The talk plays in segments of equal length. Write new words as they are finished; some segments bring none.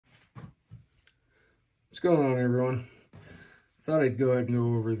going on, everyone? Thought I'd go ahead and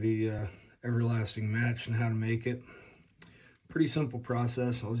go over the everlasting match and how to make it. Pretty simple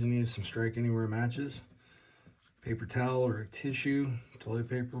process. All you need is some strike anywhere matches, paper towel or a tissue, toilet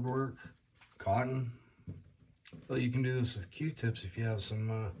paper work, cotton. Well, you can do this with Q-tips if you have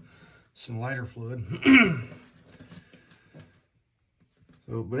some lighter fluid.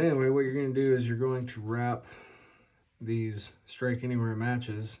 But anyway, what you're going to do is you're going to wrap these strike anywhere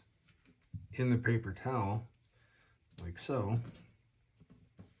matches in the paper towel, like so.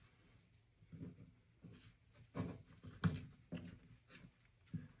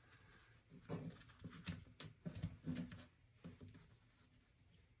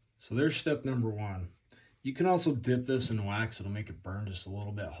 So there's step number one. You can also dip this in wax. It'll make it burn just a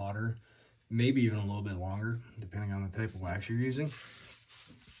little bit hotter, maybe even a little bit longer, depending on the type of wax you're using.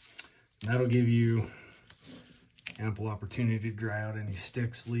 And that'll give you ample opportunity to dry out any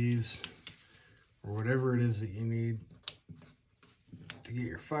sticks, leaves, or whatever it is that you need to get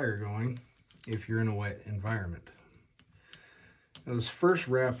your fire going if you're in a wet environment. Now, this first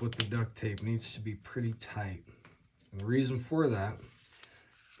wrap with the duct tape needs to be pretty tight. And the reason for that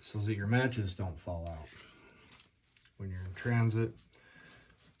is so that your matches don't fall out when you're in transit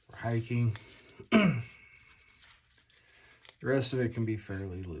or hiking. The rest of it can be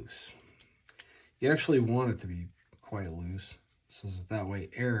fairly loose. You actually want it to be quite loose so that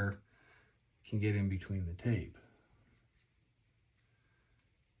way air can get in between the tape.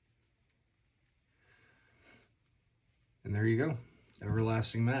 And there you go.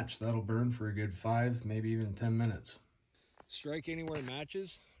 Everlasting match. That'll burn for a good 5, maybe even 10 minutes. Strike anywhere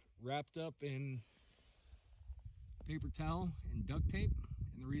matches wrapped up in paper towel and duct tape.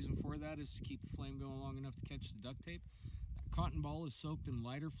 And the reason for that is to keep the flame going long enough to catch the duct tape. That cotton ball is soaked in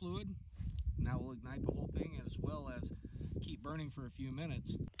lighter fluid, and that will ignite the whole thing as well as keep burning for a few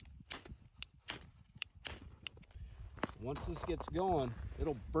minutes. Once this gets going,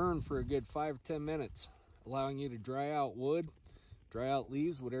 it'll burn for a good 5 or 10 minutes, allowing you to dry out wood, dry out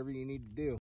leaves, whatever you need to do.